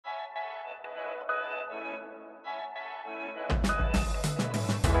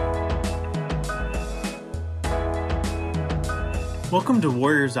Welcome to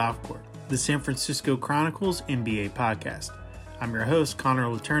Warriors Off Court, the San Francisco Chronicles NBA podcast. I'm your host, Connor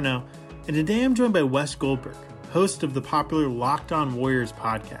Letourneau, and today I'm joined by Wes Goldberg, host of the popular Locked On Warriors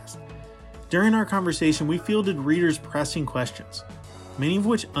podcast. During our conversation, we fielded readers' pressing questions, many of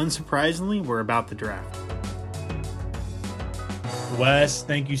which, unsurprisingly, were about the draft. Wes,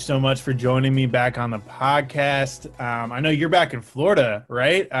 thank you so much for joining me back on the podcast. I know you're back in Florida,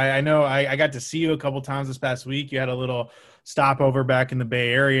 right? I know I got to see you a couple times this past week. You had a little stopover back in the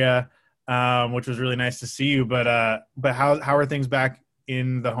Bay Area, which was really nice to see you. But how are things back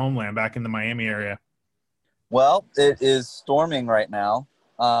in the homeland, back in the Miami area? Well, it is storming right now,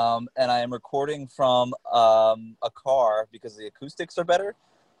 and I am recording from a car because the acoustics are better.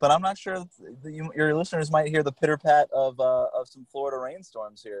 But I'm not sure your listeners might hear the pitter-pat of some Florida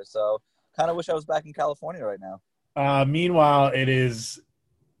rainstorms here. So kind of wish I was back in California right now. Meanwhile, it is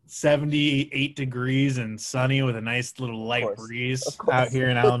 78 degrees and sunny with a nice little light breeze out here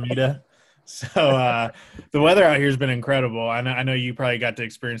in Alameda. So the weather out here has been incredible. I know you probably got to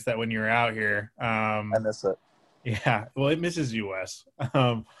experience that when you were out here. I miss it. Yeah, well, it misses you, Wes.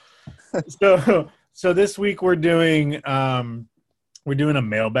 So this week we're doing a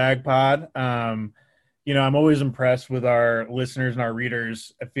mailbag pod. I'm always impressed with our listeners and our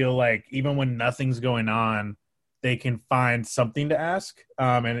readers. I feel like even when nothing's going on, they can find something to ask,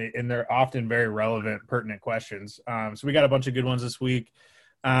 and they're often very relevant, pertinent questions. So we got a bunch of good ones this week.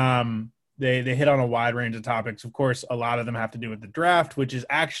 They hit on a wide range of topics. Of course, a lot of them have to do with the draft, which is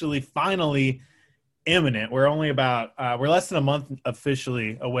actually finally imminent. We're only we're less than a month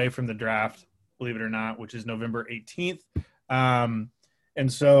officially away from the draft, believe it or not, which is November 18th.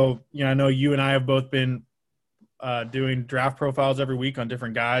 And so, I know you and I have both been doing draft profiles every week on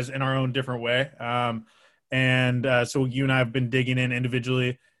different guys in our own different way. So you and I have been digging in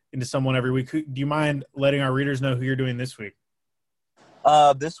individually into someone every week. Do you mind letting our readers know who you're doing this week?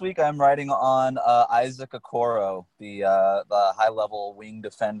 This week I'm writing on Isaac Okoro, the high-level wing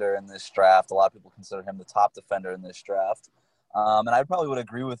defender in this draft. A lot of people consider him the top defender in this draft. And I probably would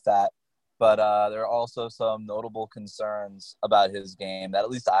agree with that. But there are also some notable concerns about his game that at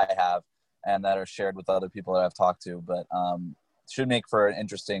least I have and that are shared with other people that I've talked to. But should make for an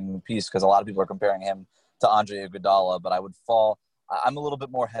interesting piece because a lot of people are comparing him to Andre Iguodala. But I'm a little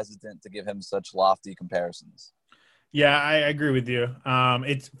bit more hesitant to give him such lofty comparisons. Yeah, I agree with you.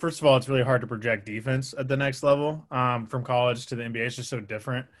 First of all, it's really hard to project defense at the next level from college to the NBA. It's just so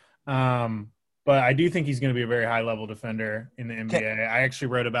different. But I do think he's going to be a very high-level defender in the NBA. I actually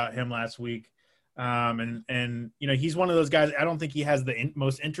wrote about him last week. And he's one of those guys. I don't think he has the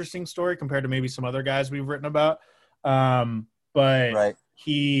most interesting story compared to maybe some other guys we've written about. But right.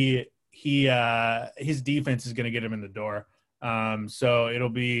 His defense is going to get him in the door. So it'll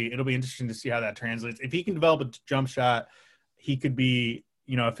be interesting to see how that translates. If he can develop a jump shot, he could be,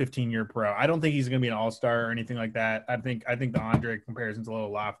 a 15-year pro. I don't think he's going to be an all-star or anything like that. I think the Andre comparison's a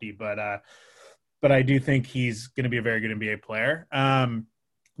little lofty, but I do think he's going to be a very good NBA player.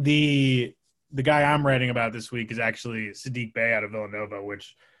 The guy I'm writing about this week is actually Saddiq Bey out of Villanova,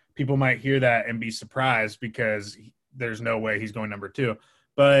 which people might hear that and be surprised because there's no way he's going number 2.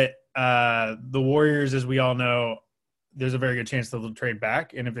 But the Warriors, as we all know, there's a very good chance they'll trade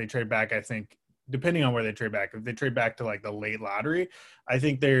back. And if they trade back, I think, depending on where they trade back, if they trade back to like the late lottery, I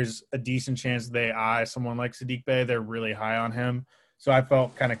think there's a decent chance they eye someone like Saddiq Bey. They're really high on him. So I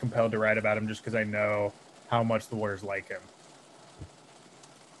felt kind of compelled to write about him just because I know how much the Warriors like him.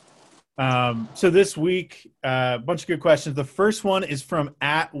 So this week, a bunch of good questions. The first one is from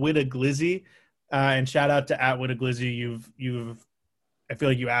 @Wittaglizzy, and shout out to @Wittaglizzy. I feel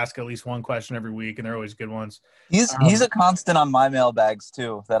like you ask at least one question every week, and they're always good ones. He's a constant on my mailbags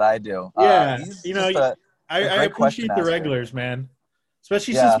too that I do. Yeah, I appreciate the regulars, man.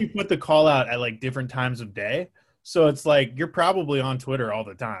 Especially since we put the call out at like different times of day. So it's like you're probably on Twitter all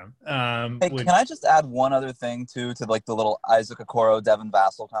the time. Can I just add one other thing to like the little Isaac Okoro, Devin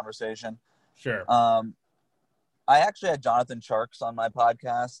Vassell conversation? Sure. I actually had Jonathan Sharks on my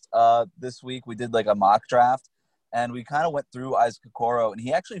podcast this week. We did like a mock draft, and we kind of went through Isaac Okoro, and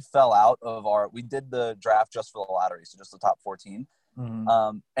he actually fell out of we did the draft just for the lottery, so just the top 14.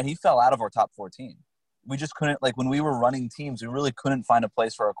 Mm-hmm. And he fell out of our top 14. We just couldn't, like when we were running teams, we really couldn't find a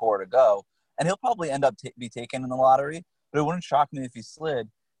place for Okoro to go. And he'll probably end up be taken in the lottery, but it wouldn't shock me if he slid.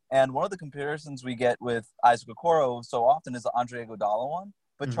 And one of the comparisons we get with Isaac Okoro so often is the Andre Iguodala one.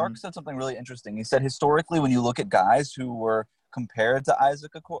 But Chark said something really interesting. He said historically, when you look at guys who were compared to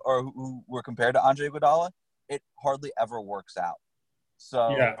Isaac Okoro or who were compared to Andre Iguodala, it hardly ever works out.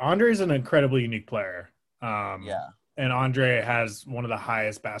 So yeah, Andre is an incredibly unique player. And Andre has one of the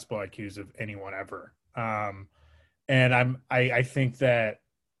highest basketball IQs of anyone ever. And I think that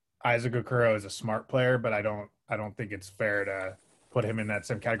Isaac Okoro is a smart player, but I don't think it's fair to put him in that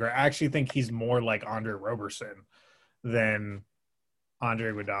same category. I actually think he's more like Andre Roberson than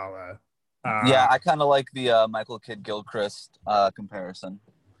Andre Iguodala. Yeah, I kind of like the Michael Kidd-Gilchrist comparison.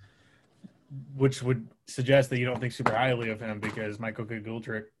 Which would suggest that you don't think super highly of him because Michael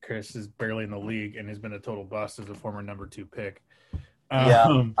Kidd-Gilchrist is barely in the league and has been a total bust as a former number 2 pick.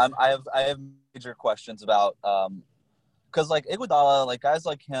 I have major questions about because like Iguodala, like guys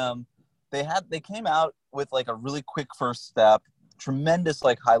like him, they came out with like a really quick first step, tremendous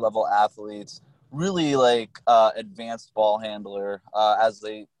like high level athletes, really like advanced ball handler as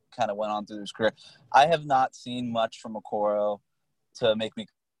they kind of went on through his career. I have not seen much from Okoro to make me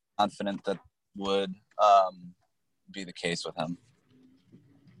confident that would be the case with him.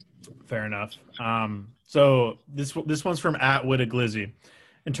 Fair enough. So this one's from @Witaglizzy.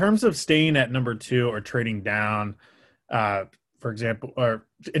 In terms of staying at number 2 or trading down, for example, or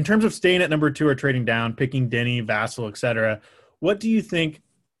in terms of staying at number 2 or trading down, picking Denny, Vassell, etc., what do you think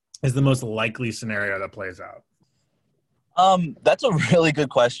is the most likely scenario that plays out? That's a really good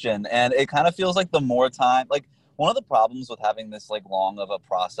question, and it kind of feels like the more time, like one of the problems with having this like long of a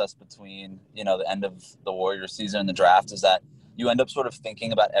process between the end of the Warriors season and the draft is that you end up sort of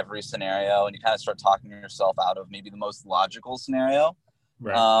thinking about every scenario, and you kind of start talking yourself out of maybe the most logical scenario.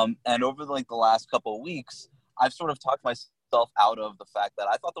 Right. And over the last couple of weeks, I've sort of talked myself out of the fact that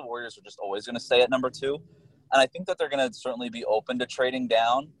I thought the Warriors were just always going to stay at number 2, and I think that they're going to certainly be open to trading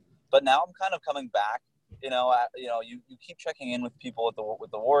down. But now I'm kind of coming back. You keep checking in with people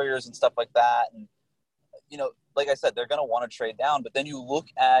with the Warriors and stuff like that, and like I said, they're going to want to trade down. But then you look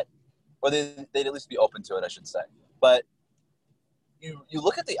at, or they'd at least be open to it, I should say. But you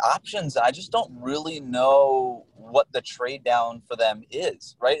look at the options, and I just don't really know what the trade down for them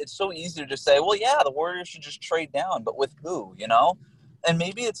is, right? It's so easy to just say, well, yeah, the Warriors should just trade down, but with who, And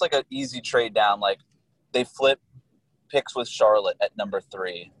maybe it's like an easy trade down, like they flip picks with Charlotte at number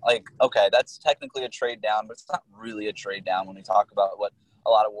 3. Like, okay, that's technically a trade down, but it's not really a trade down when we talk about what a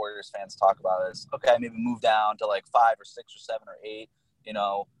lot of Warriors fans talk about is, okay, maybe move down to like 5 or 6 or 7 or 8,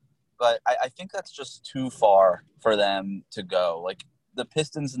 But I think that's just too far for them to go. Like, the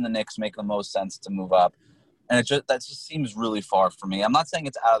Pistons and the Knicks make the most sense to move up. And that just seems really far for me. I'm not saying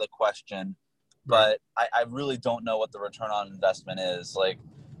it's out of the question, but I really don't know what the return on investment is. Like,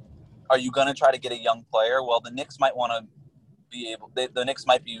 are you going to try to get a young player? Well, the Knicks might want to the Knicks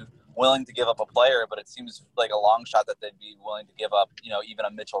might be willing to give up a player, but it seems like a long shot that they'd be willing to give up, even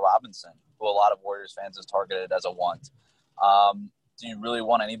a Mitchell Robinson, who a lot of Warriors fans has targeted as a want. Do you really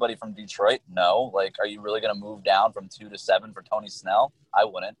want anybody from Detroit? No. Like, are you really going to move down from 2 to 7 for Tony Snell? I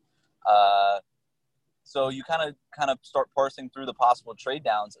wouldn't. So you kind of start parsing through the possible trade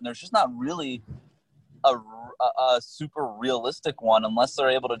downs, and there's just not really a super realistic one unless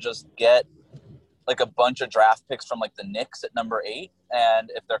they're able to just get like a bunch of draft picks from like the Knicks at number 8, and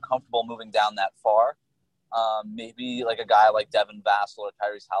if they're comfortable moving down that far, maybe like a guy like Devin Vassell or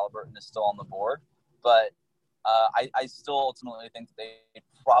Tyrese Halliburton is still on the board, but I still ultimately think they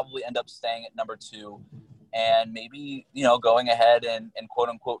probably end up staying at number 2, and maybe going ahead and quote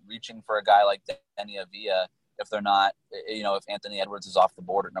unquote reaching for a guy like Deni Avdija if they're not, if Anthony Edwards is off the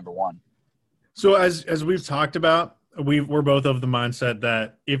board at number 1. So as we've talked about, we're both of the mindset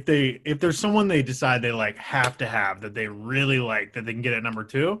that if there's someone they decide they like have to have that they really like that they can get at number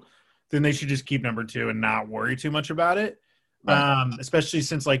 2, then they should just keep number 2 and not worry too much about it. Right. Especially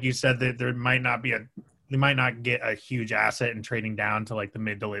since, like you said, that they might not get a huge asset in trading down to like the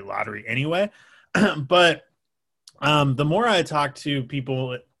mid to late lottery anyway. But the more I talk to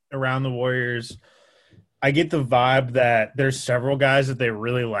people around the Warriors, I get the vibe that there's several guys that they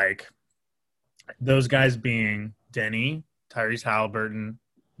really like. Those guys being Denny, Tyrese Halliburton,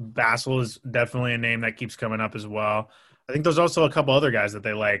 Vassell is definitely a name that keeps coming up as well. I think there's also a couple other guys that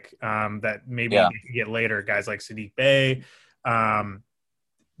they like that maybe they can get later, guys like Saddiq Bey.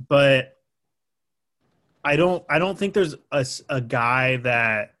 But I don't think there's a guy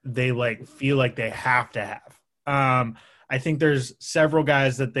that they like feel like they have to have. I think there's several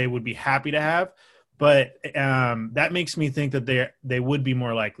guys that they would be happy to have, but that makes me think that they would be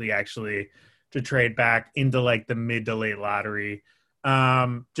more likely actually to trade back into like the mid to late lottery.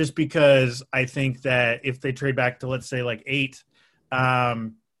 Just because I think that if they trade back to, let's say, like 8,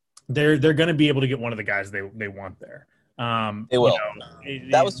 they're going to be able to get one of the guys they want there. They will.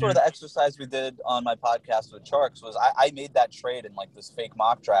 That was sort of the exercise we did on my podcast with Charks. Was I made that trade in like this fake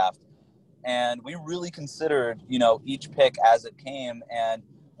mock draft, and we really considered each pick as it came, and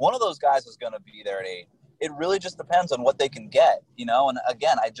one of those guys is going to be there at 8. it really just depends on what they can get, you know? And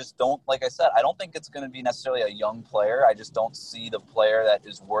again, I just don't, like I said, I don't think it's going to be necessarily a young player. I just don't see the player that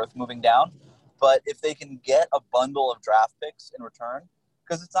is worth moving down. But if they can get a bundle of draft picks in return,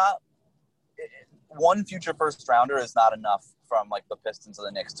 because it's not one future first rounder is not enough from like the Pistons or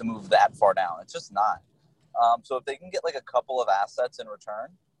the Knicks to move that far down. It's just not. So if they can get like a couple of assets in return,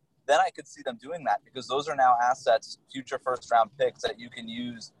 then I could see them doing that, because those are now assets, future first round picks that you can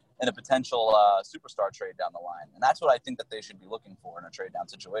use in a potential superstar trade down the line. And that's what I think that they should be looking for in a trade down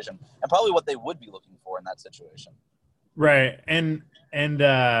situation, and probably what they would be looking for in that situation. Right. And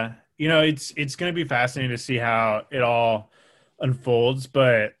you know, it's going to be fascinating to see how it all unfolds,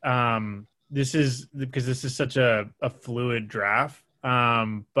 but this is because this is such a fluid draft.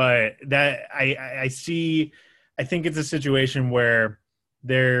 But that I see, I think it's a situation where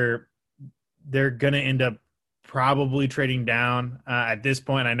they're going to end up probably trading down at this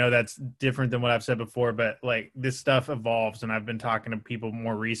point. I know that's different than what I've said before, but like this stuff evolves, and I've been talking to people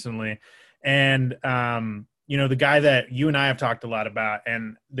more recently, and you know, the guy that you and I have talked a lot about,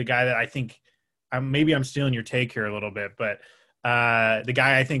 and the guy that I think maybe I'm stealing your take here a little bit, but the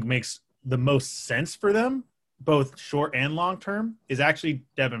guy I think makes the most sense for them, both short and long term, is actually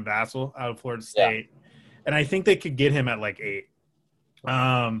Devin Vassell out of Florida State. Yeah. And I think they could get him at like 8.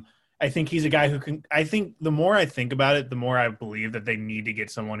 I think he's a guy who can, I think the more I think about it, the more I believe that they need to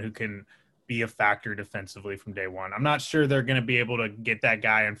get someone who can be a factor defensively from day one. I'm not sure they're going to be able to get that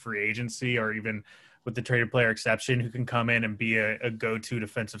guy in free agency or even with the traded player exception who can come in and be a go-to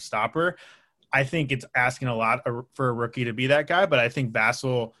defensive stopper. I think it's asking a lot for a rookie to be that guy, but I think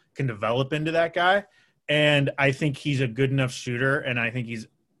Vassell can develop into that guy. And I think he's a good enough shooter, and I think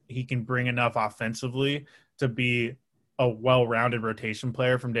he can bring enough offensively to be a well-rounded rotation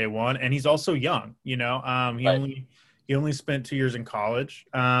player from day one. And he's also young, you know, he only spent 2 years in college.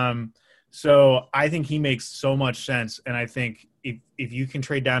 So I think he makes so much sense. And I think if you can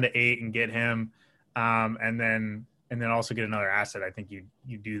trade down to 8 and get him, and then also get another asset, I think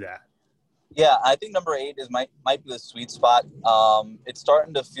you do that. Yeah, I think number 8 might be the sweet spot. It's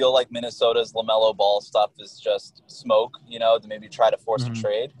starting to feel like Minnesota's LaMelo Ball stuff is just smoke, you know, to maybe try to force a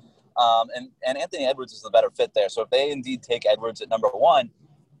trade. And Anthony Edwards is the better fit there. So if they indeed take Edwards at number 1,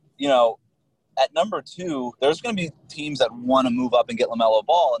 you know, at number 2, there's going to be teams that want to move up and get LaMelo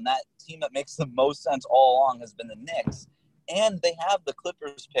Ball, and that team that makes the most sense all along has been the Knicks. And they have the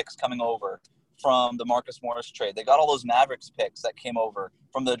Clippers picks coming over from the Marcus Morris trade. They got all those Mavericks picks that came over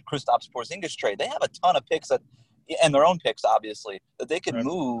from the Kristaps Porzingis trade. They have a ton of picks and their own picks, obviously, that they could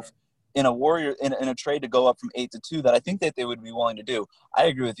move in a Warrior in a trade to go up from 8 to 2 that I think that they would be willing to do. I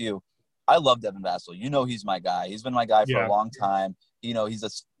agree with you. I love Devin Vassell. You know, he's my guy. He's been my guy for a long time. You know,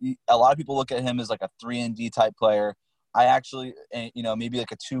 a lot of people look at him as like a 3-and-D type player. I actually, you know, maybe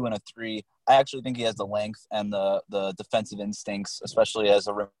like a 2 and a 3. I actually think he has the length and the defensive instincts, especially as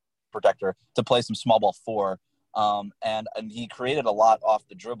a rim protector, to play some small ball 4. And he created a lot off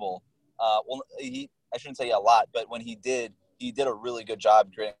the dribble. I shouldn't say a lot, but when he did a really good job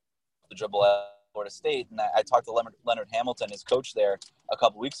creating the dribble at Florida State. And I talked to Leonard Hamilton, his coach there, a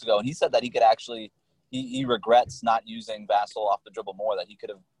couple weeks ago, and he said that he could actually he regrets not using Vassell off the dribble more, that he could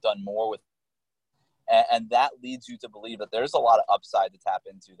have done more with. And that leads you to believe that there's a lot of upside to tap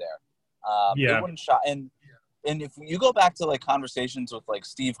into there. It wouldn't shock. And if you go back to like conversations with like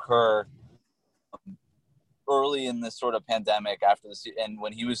Steve Kerr early in this sort of pandemic after this, and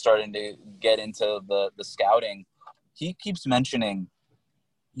when he was starting to get into the scouting, he keeps mentioning,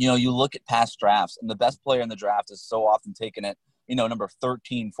 you know, you look at past drafts and the best player in the draft is so often taken at, you know, number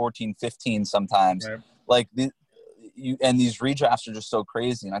 13, 14, 15 sometimes. Right. Like and these redrafts are just so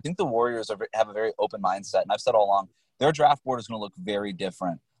crazy. And I think the Warriors have a very open mindset. And I've said all along, their draft board is going to look very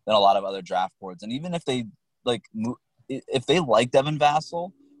different than a lot of other draft boards. And even if they like Devin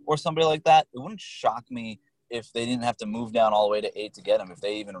Vassell or somebody like that, it wouldn't shock me if they didn't have to move down all the way to 8 to get him. If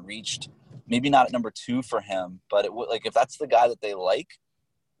they even reached, maybe not at number 2 for him, but it would, like, if that's the guy that they like,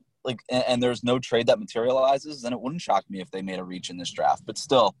 and there's no trade that materializes, then it wouldn't shock me if they made a reach in this draft. But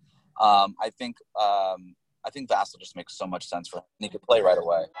still, I think Vassell just makes so much sense for him. And he could play right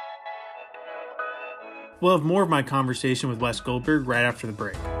away. We'll have more of my conversation with Wes Goldberg right after the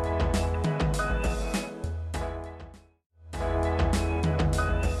break.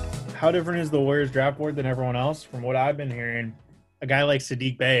 How different is the Warriors draft board than everyone else? From what I've been hearing, a guy like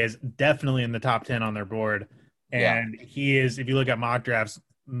Saddiq Bey is definitely in the top 10 on their board. And he is, if you look at mock drafts,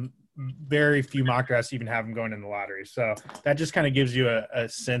 very few mock drafts even have him going in the lottery. So that just kind of gives you a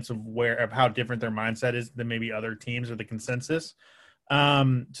sense of how different their mindset is than maybe other teams or the consensus.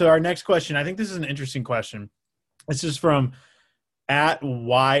 So our next question, I think this is an interesting question. This is from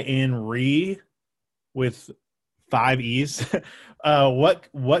 @YNRE. with 5 E's.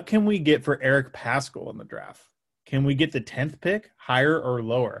 What can we get for Eric Pascal in the draft? Can we get the 10th pick higher or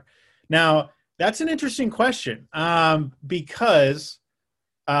lower? Now, that's an interesting question because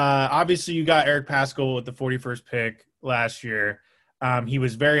obviously you got Eric Pascal with the 41st pick last year. He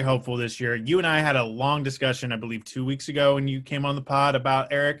was very hopeful this year. You and I had a long discussion, I believe, 2 weeks ago when you came on the pod about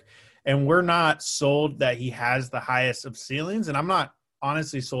Eric, and we're not sold that he has the highest of ceilings, and I'm not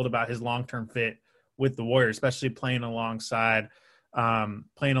honestly sold about his long-term fit with the Warriors, especially playing alongside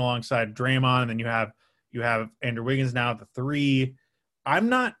Draymond, and then you have Andrew Wiggins now at the 3. I'm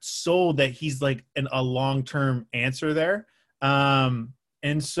not sold that he's like a long-term answer there.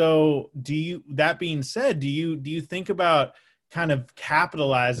 And so that being said, do you think about kind of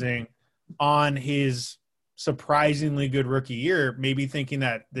capitalizing on his surprisingly good rookie year, maybe thinking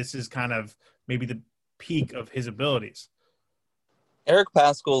that this is kind of maybe the peak of his abilities? Eric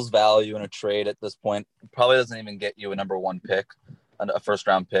Pascal's value in a trade at this point probably doesn't even get you a number 1 pick, a first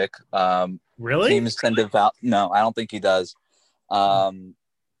round pick. Really? Teams tend to no, I don't think he does.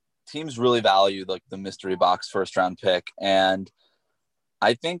 Teams really value like the mystery box first round pick, and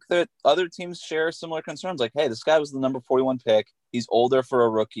I think that other teams share similar concerns. Like, hey, this guy was the number 41 pick. He's older for a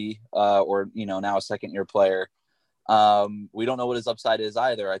rookie, or now a second-year player. We don't know what his upside is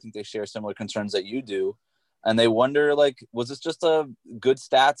either. I think they share similar concerns that you do, and they wonder, like, was this just a good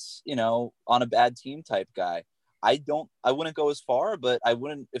stats, on a bad team type guy? I wouldn't go as far, but I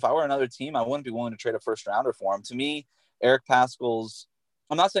wouldn't, if I were another team, I wouldn't be willing to trade a first rounder for him. To me, Eric Pascal's,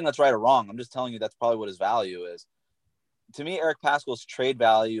 I'm not saying that's right or wrong. I'm just telling you that's probably what his value is. To me, Eric Pascal's trade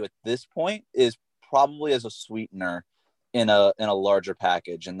value at this point is probably as a sweetener in a larger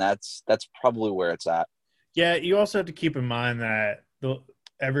package, and that's probably where it's at. Yeah, you also have to keep in mind that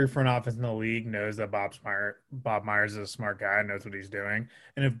every front office in the league knows that Bob Myers is a smart guy, knows what he's doing,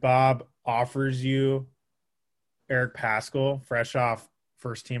 and if Bob offers you Eric Pascal fresh off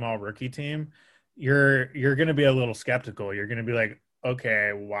first team all rookie team, you're going to be a little skeptical. You're going to be like,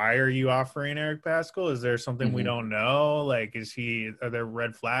 okay, why are you offering Eric Pascal? Is there something we don't know? Like, are there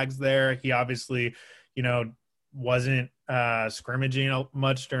red flags there? He obviously, wasn't scrimmaging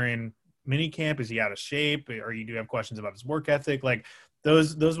much during minicamp. Is he out of shape? Or you do have questions about his work ethic? Like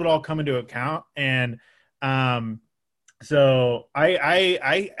those would all come into account. And so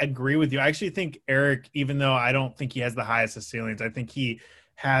I agree with you. I actually think Eric, even though I don't think he has the highest of ceilings, I think he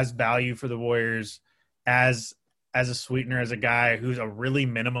has value for the Warriors as a sweetener, as a guy who's a really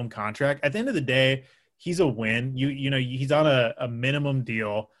minimum contract. At the end of the day, he's a win. He's on a minimum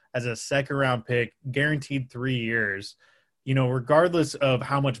deal as a second round pick, guaranteed 3 years. Regardless of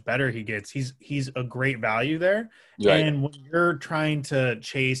how much better he gets, he's a great value there. Right. And when you're trying to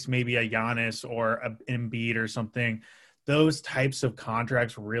chase maybe a Giannis or an Embiid or something, those types of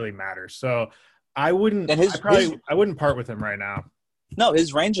contracts really matter. So I wouldn't part with him right now. No,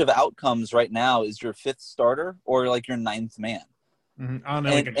 his range of outcomes right now is your 5th starter or like your 9th man. On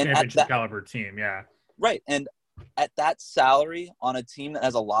like a championship caliber team, yeah. Right, and at that salary on a team that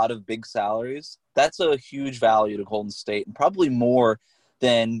has a lot of big salaries, that's a huge value to Golden State, and probably more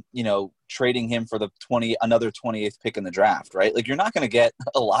than trading him for another 28th pick in the draft. Right, like you're not going to get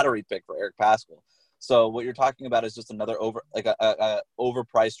a lottery pick for Eric Pascal. So what you're talking about is just another a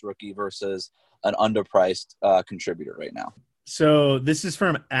overpriced rookie versus an underpriced contributor right now. So this is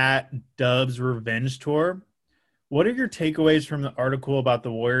from @Dubs Revenge Tour. What are your takeaways from the article about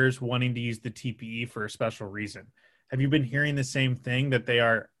the Warriors wanting to use the TPE for a special reason? Have you been hearing the same thing, that they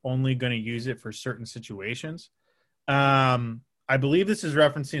are only going to use it for certain situations? I believe this is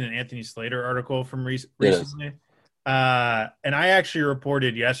referencing an Anthony Slater article from recently. And I actually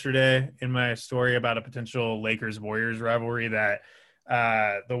reported yesterday in my story about a potential Lakers-Warriors rivalry that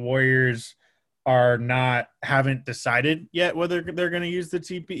the Warriors haven't decided yet whether they're going to use the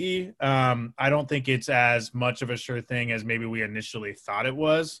TPE. I don't think it's as much of a sure thing as maybe we initially thought it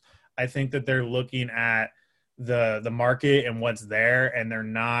was. I think that they're looking at the market and what's there, and they're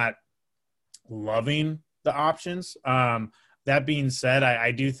not loving the options. That being said,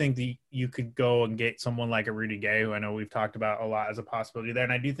 I do think that you could go and get someone like a Rudy Gay, who I know we've talked about a lot as a possibility there,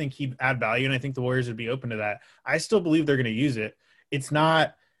 and I do think he'd add value, and I think the Warriors would be open to that. I still believe they're going to use it. It's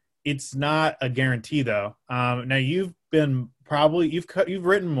not a guarantee, though. Now you've written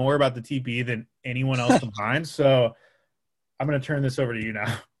more about the TPE than anyone else combined, so I'm going to turn this over to you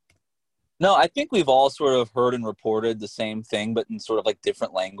now. No, I think we've all sort of heard and reported the same thing, but in sort of like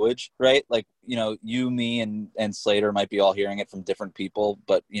different language, right? Like, you, me, and Slater might be all hearing it from different people,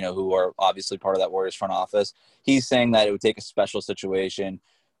 but, who are obviously part of that Warriors front office. He's saying that it would take a special situation.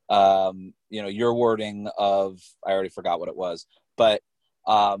 Your wording of, I already forgot what it was, but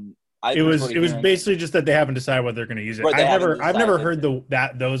It was basically just that they haven't decided what they're going to use it. Right, I've never heard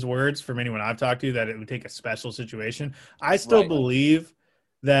those words from anyone I've talked to, that it would take a special situation. I still believe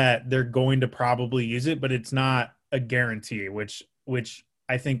that they're going to probably use it, but it's not a guarantee, which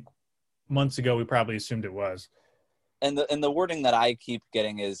I think months ago we probably assumed it was. And the wording that I keep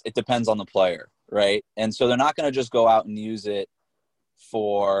getting is it depends on the player, right? And so they're not going to just go out and use it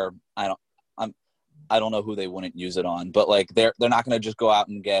for I don't know who they wouldn't use it on, but like they're not going to just go out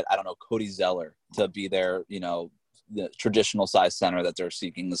and get, I don't know, Cody Zeller to be their, the traditional size center that they're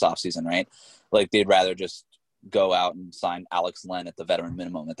seeking this offseason, right? Like they'd rather just go out and sign Alex Len at the veteran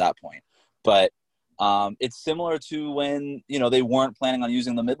minimum at that point. But it's similar to when, they weren't planning on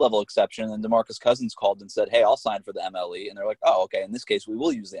using the mid-level exception and DeMarcus Cousins called and said, hey, I'll sign for the MLE. And they're like, oh, okay, in this case, we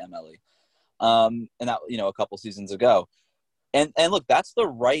will use the MLE. And that, a couple seasons ago. And look, that's the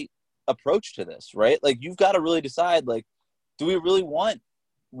right approach to this, right? Like you've got to really decide, like, do we really want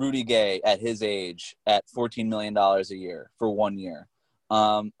Rudy Gay at his age at $14 million a year for 1 year?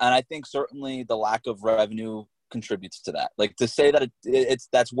 And I think certainly the lack of revenue contributes to that. Like to say that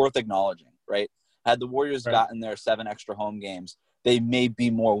that's worth acknowledging, right? Had the Warriors gotten their 7 extra home games, they may be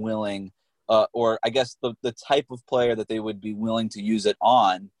more willing, or I guess the type of player that they would be willing to use it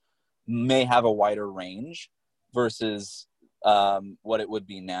on may have a wider range versus what it would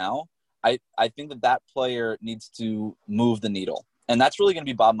be now. I think that player needs to move the needle. And that's really going to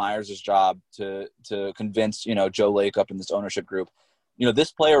be Bob Myers' job to convince, Joe Lacob and this ownership group,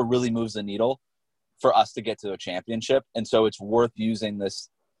 this player really moves the needle for us to get to a championship. And so it's worth using this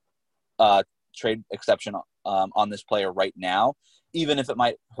trade exception on this player right now, even if it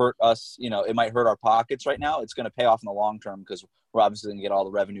might hurt us, it might hurt our pockets right now. It's going to pay off in the long term because we're obviously going to get all the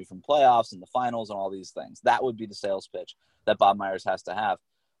revenue from playoffs and the finals and all these things. That would be the sales pitch that Bob Myers has to have.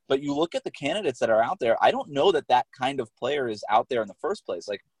 But you look at the candidates that are out there, I don't know that kind of player is out there in the first place.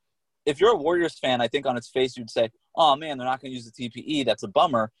 Like, if you're a Warriors fan, I think on its face you'd say, oh, man, they're not going to use the TPE. That's a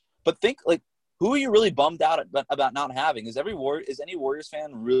bummer. But think, like, who are you really bummed out about not having? Is any Warriors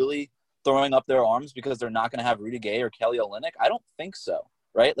fan really throwing up their arms because they're not going to have Rudy Gay or Kelly Olynyk? I don't think so,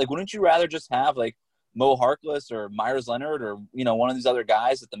 right? Like, wouldn't you rather just have, like, Mo Harkless or Myers Leonard or, one of these other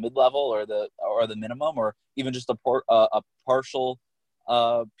guys at the mid-level or the minimum, or even just a partial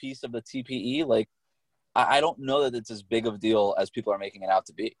piece of the TPE? Like, I don't know that it's as big of a deal as people are making it out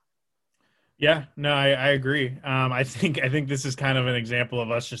to be. Yeah, no, I agree. I think this is kind of an example of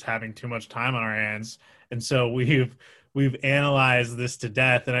us just having too much time on our hands, and so we've analyzed this to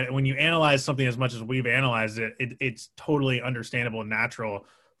death. And when you analyze something as much as we've analyzed it, it's totally understandable and natural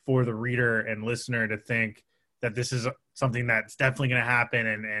for the reader and listener to think that this is something that's definitely going to happen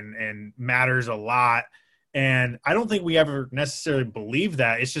and matters a lot. And I don't think we ever necessarily believe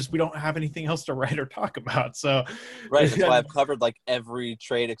that. It's just we don't have anything else to write or talk about. So, right. That's why I've covered like every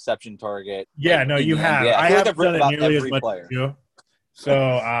trade exception target. Yeah, like, no, you have. I haven't done it nearly as much player. as you. So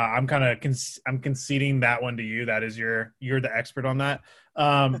I'm kind of I'm conceding that one to you. That is you're the expert on that.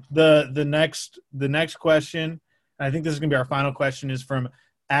 The next question, and I think this is gonna be our final question, is from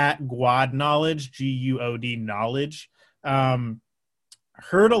 @Guad Knowledge, GUOD Knowledge.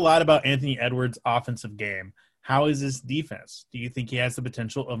 Heard a lot about Anthony Edwards' offensive game. How is his defense? Do you think he has the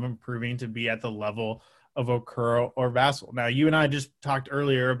potential of improving to be at the level of Okoro or Vassell? Now, you and I just talked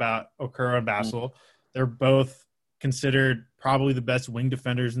earlier about Okoro and Vassell. They're both considered probably the best wing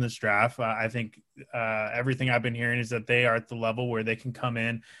defenders in this draft. I think everything I've been hearing is that they are at the level where they can come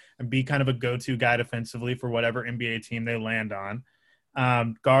in and be kind of a go-to guy defensively for whatever NBA team they land on.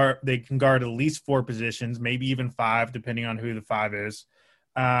 They can guard at least 4 positions, maybe even 5, depending on who the 5 is.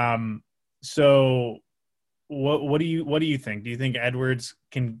 So what do you think? Do you think Edwards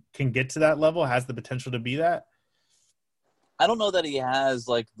can get to that level, has the potential to be that? I don't know that he has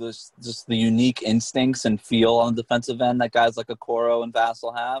like this, just the unique instincts and feel on the defensive end that guys like Okoro and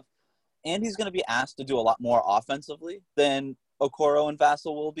Vassell have. And he's going to be asked to do a lot more offensively than Okoro and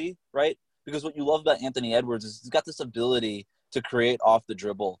Vassell will be, right? Because what you love about Anthony Edwards is he's got this ability to create off the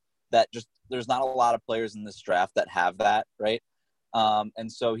dribble that just there's not a lot of players in this draft that have that, right?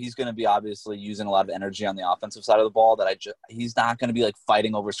 And so he's going to be obviously using a lot of energy on the offensive side of the ball that he's not going to be like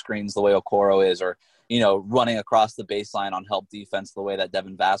fighting over screens the way Okoro is, or, running across the baseline on help defense the way that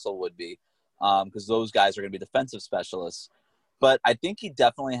Devin Vassell would be, because those guys are going to be defensive specialists. But I think he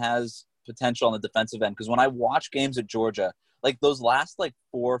definitely has potential on the defensive end, because when I watch games at Georgia, like those last like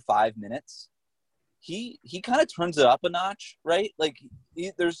 4 or 5 minutes, he kind of turns it up a notch, right? Like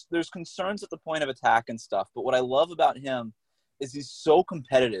there's concerns at the point of attack and stuff. But what I love about him is he's so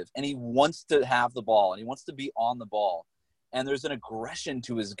competitive and he wants to have the ball and he wants to be on the ball. And there's an aggression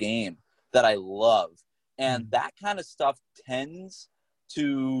to his game that I love. And that kind of stuff tends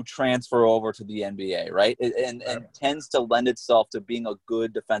to transfer over to the NBA, right? And tends to lend itself to being a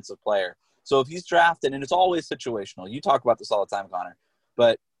good defensive player. So if he's drafted, and it's always situational, you talk about this all the time, Connor,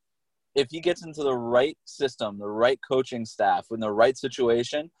 but if he gets into the right system, the right coaching staff, in the right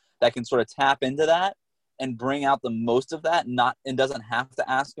situation that can sort of tap into that and bring out the most of that, and doesn't have to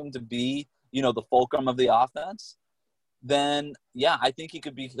ask him to be, the fulcrum of the offense, then yeah, I think he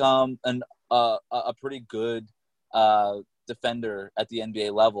could become a pretty good defender at the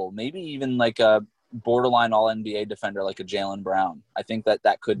NBA level. Maybe even like a borderline all NBA defender, like a Jaylen Brown. I think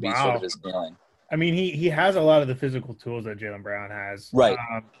that could be sort of his ceiling. I mean, he has a lot of the physical tools that Jaylen Brown has. Right.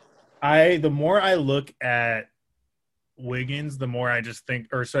 The more I look at Wiggins, the more I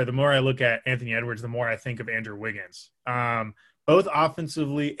look at Anthony Edwards, the more I think of Andrew Wiggins. Both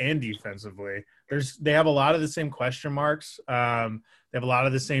offensively and defensively. They have a lot of the same question marks. They have a lot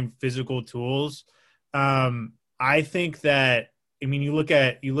of the same physical tools. I think that, I mean, you look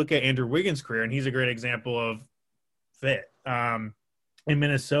at Andrew Wiggins' career, and he's a great example of fit. In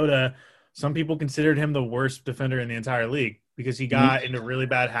Minnesota, some people considered him the worst defender in the entire league because he got into really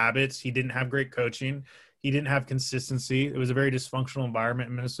bad habits. He didn't have great coaching. He didn't have consistency. It was a very dysfunctional environment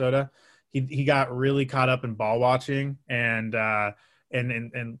in Minnesota. He got really caught up in ball watching and got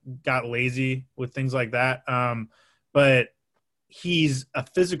lazy with things like that. But he's a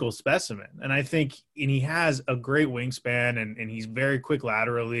physical specimen, and I think he has a great wingspan, and he's very quick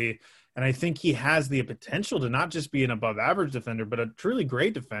laterally. And I think he has the potential to not just be an above-average defender, but a truly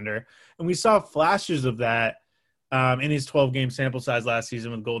great defender. And we saw flashes of that in his 12-game sample size last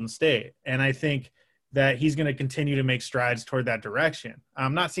season with Golden State. And I think that he's going to continue to make strides toward that direction.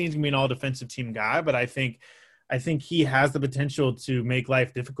 I'm not saying he's going to be an all-defensive team guy, but I think he has the potential to make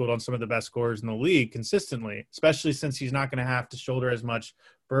life difficult on some of the best scorers in the league consistently, especially since he's not going to have to shoulder as much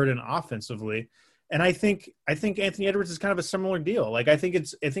burden offensively. And I think Anthony Edwards is kind of a similar deal. Like, I think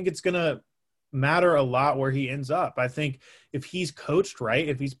it's going to matter a lot where he ends up. I think if he's coached right,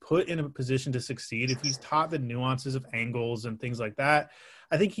 if he's put in a position to succeed, if he's taught the nuances of angles and things like that,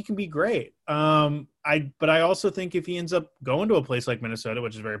 I think he can be great. But I also think if he ends up going to a place like Minnesota,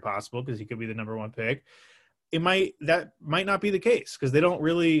 which is very possible because he could be the number one pick, that might not be the case because they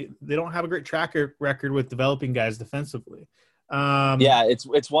don't have a great track record with developing guys defensively.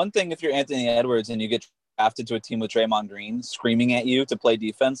 It's one thing if you're Anthony Edwards and you get drafted to a team with Draymond Green screaming at you to play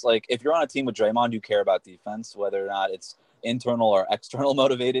defense. Like, if you're on a team with Draymond, you care about defense, whether or not it's internal or external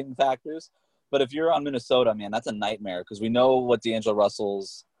motivating factors. But if you're on Minnesota, man, that's a nightmare because we know what D'Angelo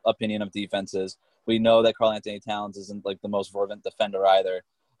Russell's opinion of defense is. We know that Karl-Anthony Towns isn't like the most fervent defender either.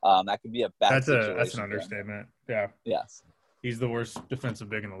 That could be a bad situation. That's an understatement. Yeah. Yes. He's the worst defensive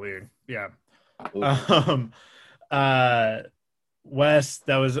big in the league. Yeah. Wes,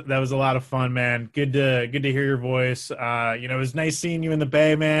 that was a lot of fun, man. Good to hear your voice. It was nice seeing you in the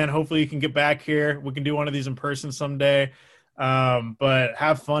Bay, man. Hopefully you can get back here. We can do one of these in person someday. But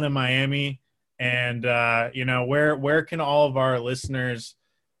have fun in Miami. And where can all of our listeners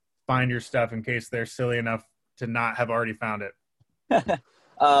find your stuff in case they're silly enough to not have already found it?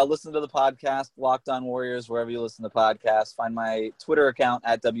 Listen to the podcast, Locked On Warriors, wherever you listen to podcasts. Find my Twitter account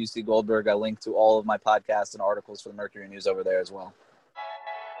at WC Goldberg. I link to all of my podcasts and articles for the Mercury News over there as well.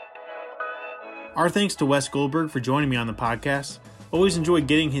 Our thanks to Wes Goldberg for joining me on the podcast. Always enjoy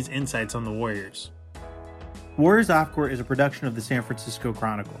getting his insights on the Warriors. Warriors Off Court is a production of the San Francisco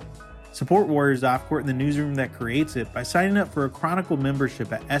Chronicle. Support Warriors Off Court in the newsroom that creates it by signing up for a Chronicle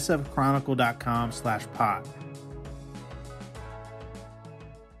membership at sfchronicle.com/pod.